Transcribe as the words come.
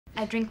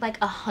I drink like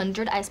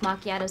 100 iced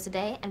macchiatos a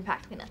day and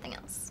practically nothing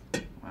else.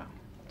 Wow.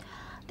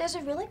 There's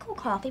a really cool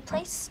coffee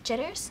place,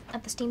 Jitters,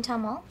 at the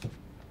Steamtown Mall.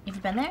 Have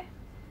you been there?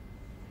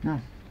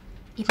 No.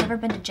 You've never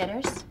been to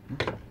Jitters?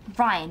 No.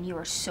 Ryan, you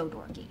are so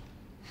dorky.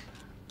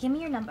 Give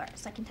me your number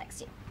so I can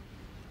text you.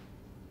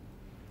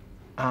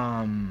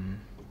 Come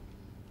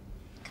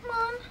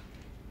on.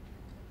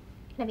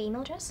 Can I have an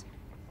email address?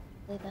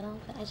 Little,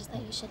 but I just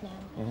thought you should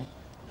know.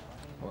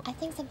 I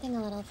think something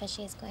a little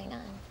fishy is going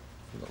on.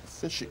 A little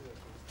fishy?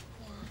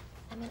 Yeah.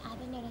 I mean, I've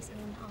been noticing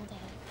him all day.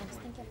 I just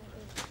think it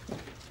might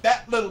be...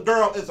 That little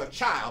girl is a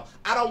child.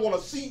 I don't want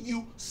to see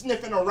you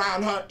sniffing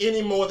around her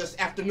anymore this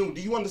afternoon.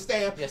 Do you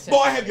understand? Yes,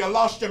 Boy, have you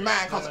lost your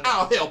mind, because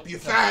I'll help you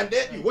find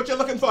it. What you're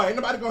looking for, ain't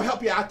nobody going to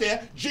help you out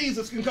there.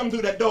 Jesus can come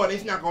through that door, and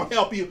he's not going to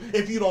help you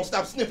if you don't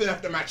stop sniffing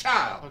after my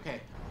child.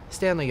 Okay.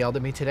 Stanley yelled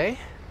at me today.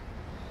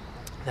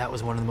 That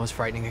was one of the most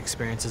frightening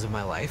experiences of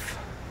my life.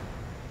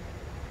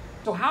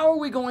 So how are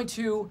we going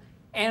to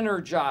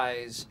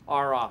energize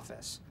our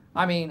office?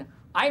 I mean,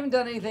 I haven't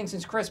done anything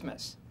since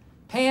Christmas.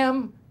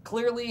 Pam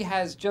clearly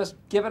has just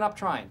given up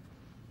trying.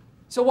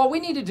 So what we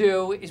need to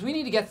do is we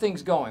need to get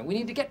things going. We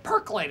need to get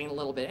percolating a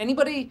little bit.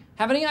 Anybody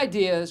have any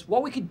ideas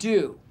what we could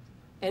do?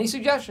 Any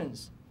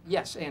suggestions?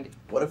 Yes, Andy.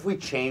 What if we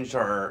changed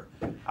our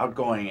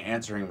outgoing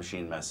answering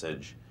machine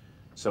message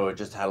so it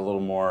just had a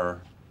little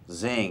more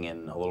zing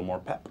and a little more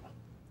pep?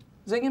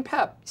 Zing and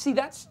pep. See,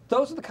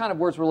 those are the kind of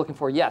words we're looking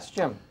for. Yes,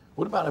 Jim.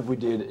 What about if we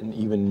did an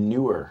even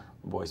newer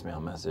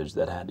voicemail message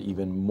that had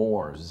even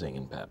more zing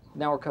and pep?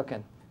 Now we're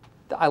cooking.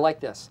 I like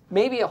this.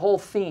 Maybe a whole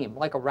theme,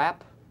 like a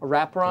rap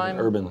rhyme.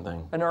 An urban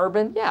thing. An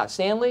urban, yeah.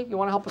 Stanley, you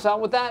want to help us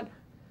out with that?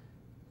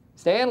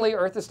 Stanley,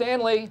 Earth of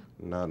Stanley.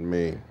 Not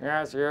me.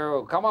 Yes,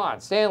 you. Come on,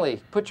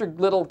 Stanley, put your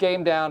little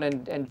game down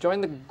and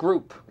join the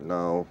group.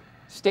 No.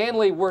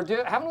 Stanley, we're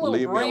having a little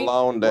Leave me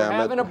alone, damn it.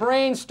 We're having a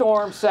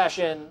brainstorm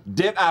session.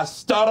 Did I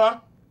stutter?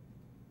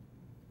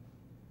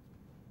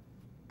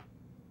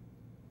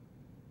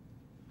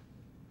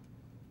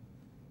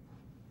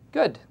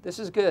 Good. This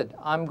is good.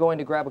 I'm going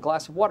to grab a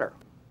glass of water.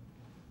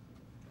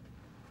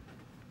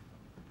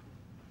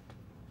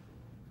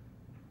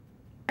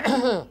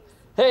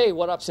 Hey,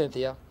 what up,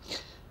 Cynthia?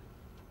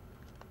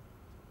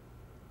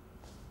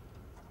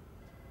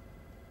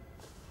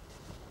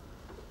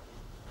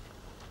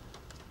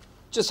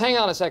 Just hang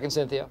on a second,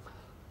 Cynthia.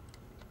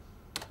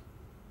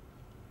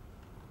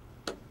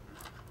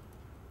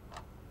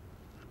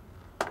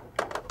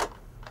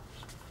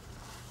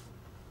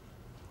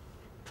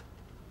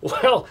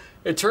 Well,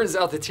 it turns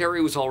out that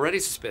Terry was already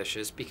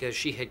suspicious because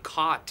she had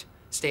caught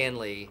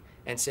Stanley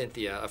and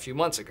Cynthia a few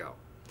months ago.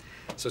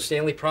 So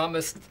Stanley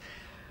promised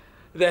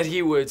that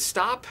he would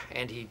stop,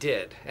 and he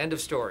did. End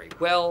of story.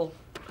 Well,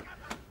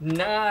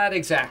 not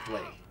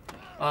exactly.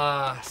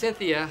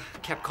 Cynthia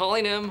kept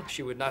calling him.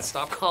 She would not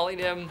stop calling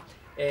him,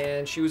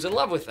 and she was in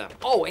love with him.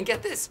 Oh, and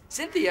get this,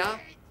 Cynthia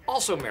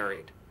also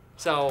married.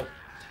 So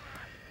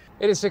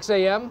it is 6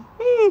 a.m.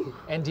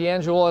 and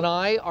D'Angelo and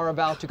I are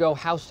about to go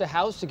house to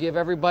house to give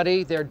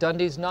everybody their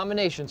Dundies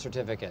nomination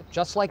certificate,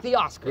 just like the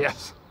Oscars.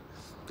 Yes.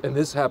 And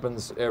this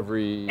happens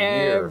every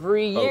year?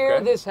 Every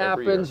year this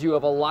Every happens. year. You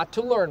have a lot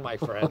to learn, my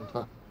friend.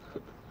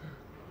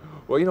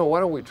 Well, you know, why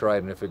don't we try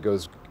it, and if it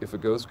goes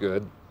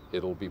good,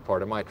 it'll be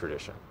part of my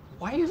tradition.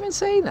 Why are you even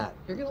saying that?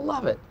 You're gonna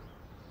love it.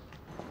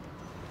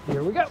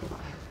 Here we go.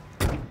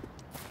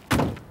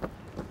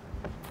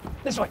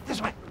 This way,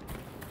 this way.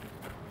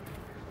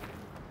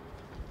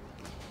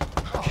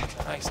 Oh,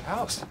 nice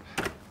house.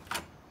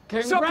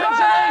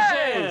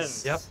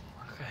 Congratulations! Yep.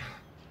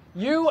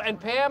 You and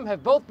Pam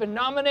have both been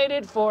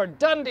nominated for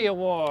Dundie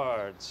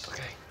Awards.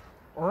 Okay.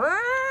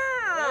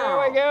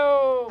 There we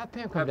go. Have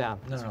Pam come down.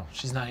 No,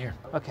 she's not here.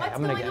 Okay, What's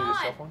I'm gonna going get on?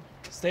 yourself one.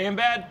 Stay in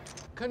bed.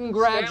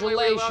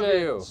 Congratulations. Stanley,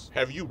 we love you.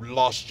 Have you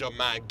lost your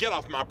mind? Get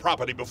off my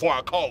property before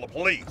I call the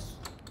police.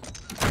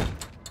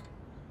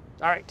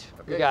 All right,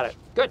 Okay. you got it.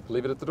 Good.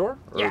 Leave it at the door?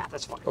 Or- Yeah,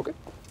 that's fine. Okay.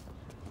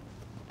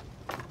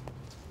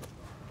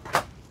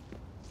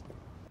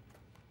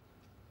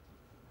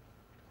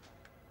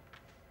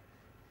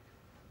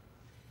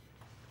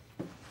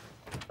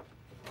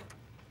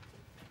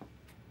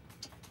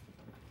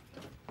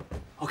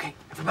 Okay,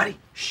 everybody,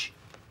 shh.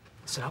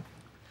 Listen up.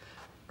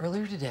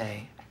 Earlier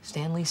today,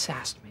 Stanley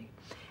sassed me,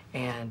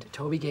 and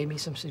Toby gave me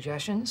some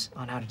suggestions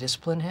on how to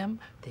discipline him.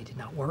 They did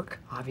not work,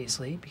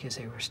 obviously, because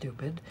they were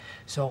stupid.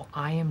 So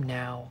I am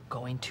now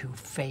going to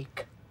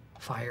fake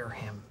fire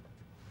him.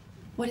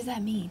 What does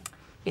that mean?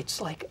 It's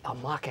like a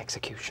mock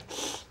execution.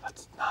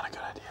 That's not a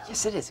good idea.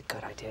 Yes, it is a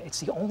good idea. It's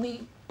the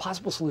only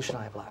possible solution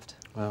I have left.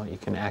 Well, you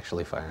can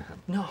actually fire him.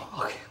 No,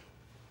 okay.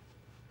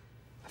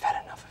 I've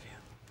had enough of you.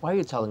 Why are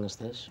you telling us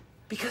this?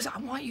 Because I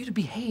want you to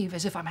behave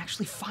as if I'm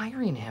actually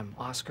firing him,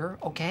 Oscar,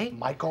 okay?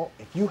 Michael,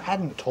 if you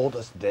hadn't told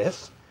us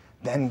this,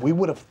 then we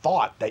would have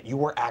thought that you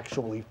were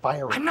actually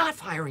firing I'm not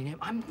firing him.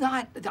 I'm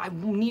not. I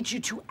need you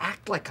to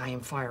act like I am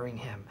firing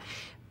him.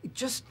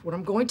 Just what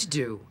I'm going to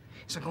do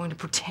is I'm going to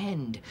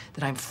pretend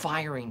that I'm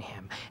firing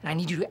him, and I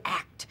need you to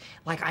act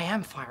like I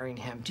am firing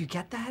him. Do you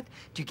get that?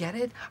 Do you get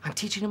it? I'm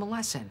teaching him a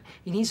lesson.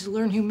 He needs to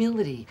learn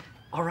humility,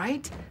 all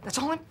right? That's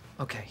all I'm...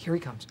 Okay, here he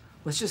comes.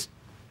 Let's just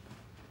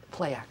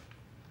play act.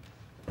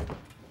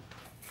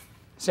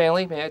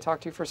 Stanley, may I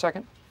talk to you for a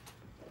second?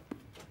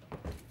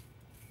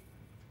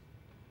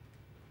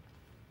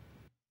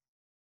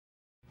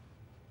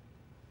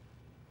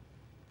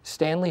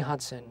 Stanley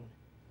Hudson,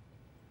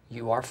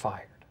 you are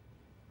fired.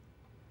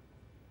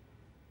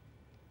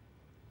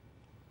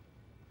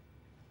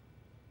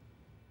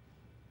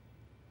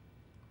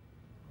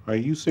 Are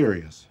you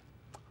serious?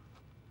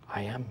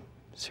 I am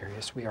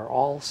serious. We are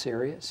all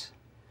serious.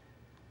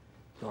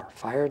 You are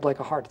fired like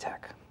a heart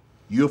attack.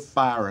 You're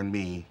firing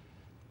me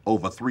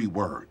over 3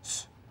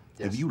 words.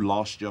 Yes. Have you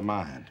lost your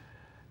mind?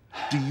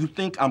 Do you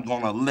think I'm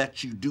gonna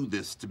let you do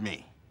this to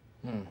me?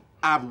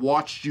 I've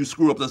watched you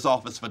screw up this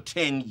office for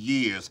 10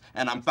 years,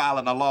 and I'm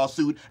filing a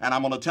lawsuit, and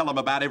I'm gonna tell them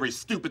about every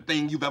stupid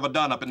thing you've ever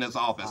done up in this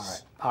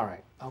office. All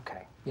right,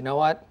 okay. You know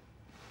what?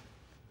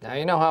 Now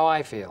you know how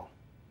I feel.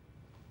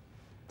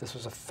 This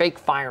was a fake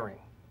firing.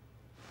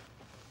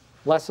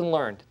 Lesson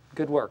learned.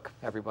 Good work,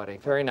 everybody.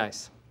 Very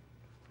nice.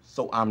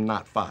 So I'm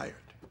not fired.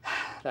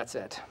 That's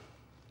it.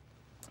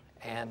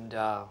 And,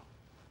 do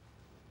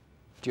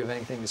you have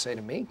anything to say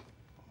to me?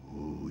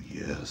 Oh,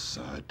 yes,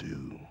 I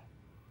do.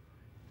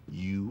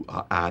 You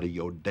are out of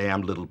your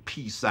damn little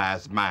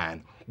pea-sized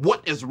mind.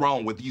 What is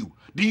wrong with you?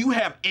 Do you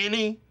have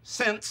any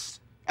sense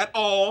at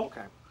all?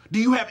 Okay. Do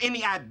you have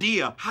any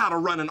idea how to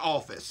run an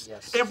office?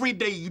 Yes. Every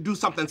day you do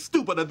something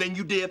stupider than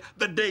you did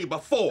the day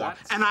before.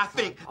 And I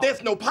think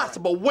there's no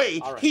possible way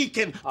he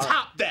can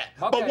top that.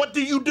 But what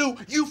do?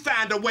 You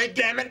find a way,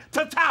 damn it,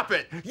 to top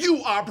it.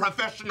 You are a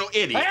professional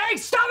idiot. Hey,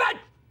 stop it!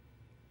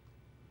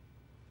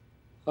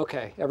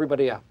 Okay,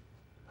 everybody out.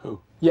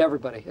 Who? Yeah,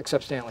 everybody,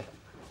 except Stanley.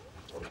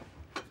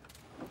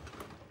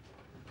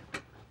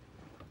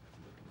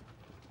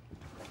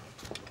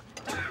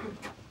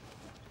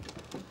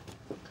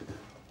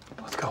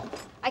 Let's go.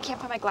 I can't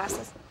find my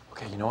glasses.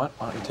 Okay, you know what?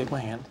 Why don't you take my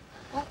hand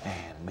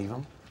and leave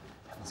them,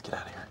 and let's get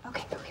out of here.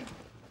 Okay, okay.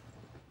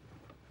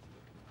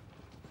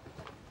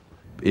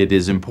 It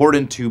is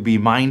important to be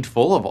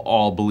mindful of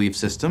all belief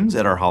systems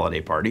at our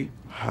holiday party.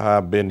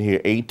 I've been here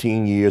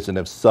 18 years and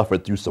have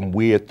suffered through some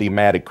weird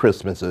thematic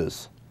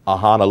Christmases. A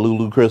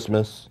Honolulu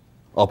Christmas,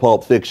 a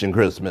Pulp Fiction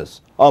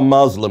Christmas, a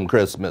Muslim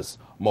Christmas,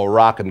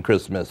 Moroccan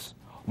Christmas,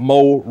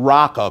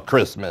 Morocco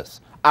Christmas.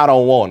 I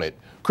don't want it.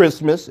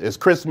 Christmas is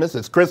Christmas,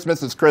 it's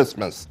Christmas, it's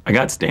Christmas. I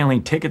got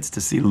Stanley tickets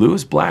to see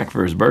Lewis Black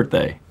for his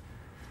birthday.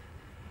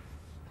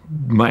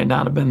 Might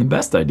not have been the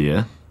best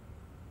idea.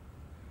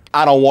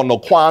 I don't want no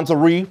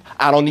Kwanzaa wreath.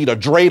 I don't need a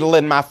dreidel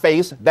in my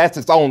face. That's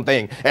its own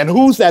thing. And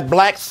who's that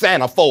black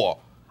Santa for?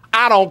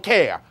 I don't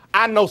care.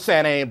 I know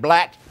Santa ain't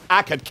black.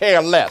 I could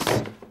care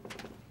less.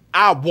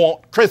 I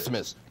want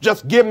Christmas.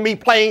 Just give me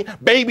plain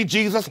baby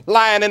Jesus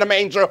lying in a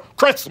manger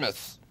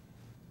Christmas.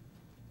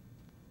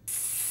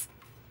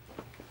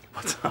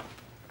 What's up?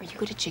 Are you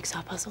good at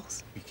jigsaw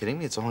puzzles? Are you kidding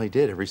me? It's all I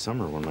did every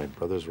summer when my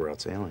brothers were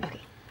out sailing. Okay.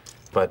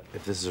 But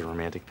if this is a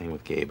romantic thing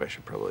with Gabe, I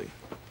should probably...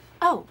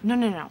 Oh,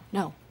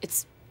 no.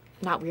 It's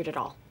not weird at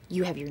all.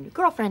 You have your new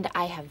girlfriend,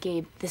 I have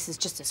Gabe. This is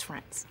just as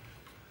friends.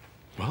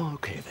 Well,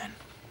 okay then.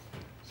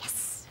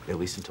 Yes. At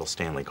least until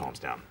Stanley calms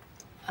down.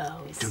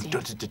 Oh, is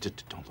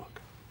Don't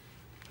look.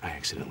 I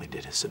accidentally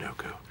did his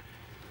Sudoku.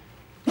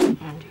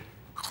 Andy.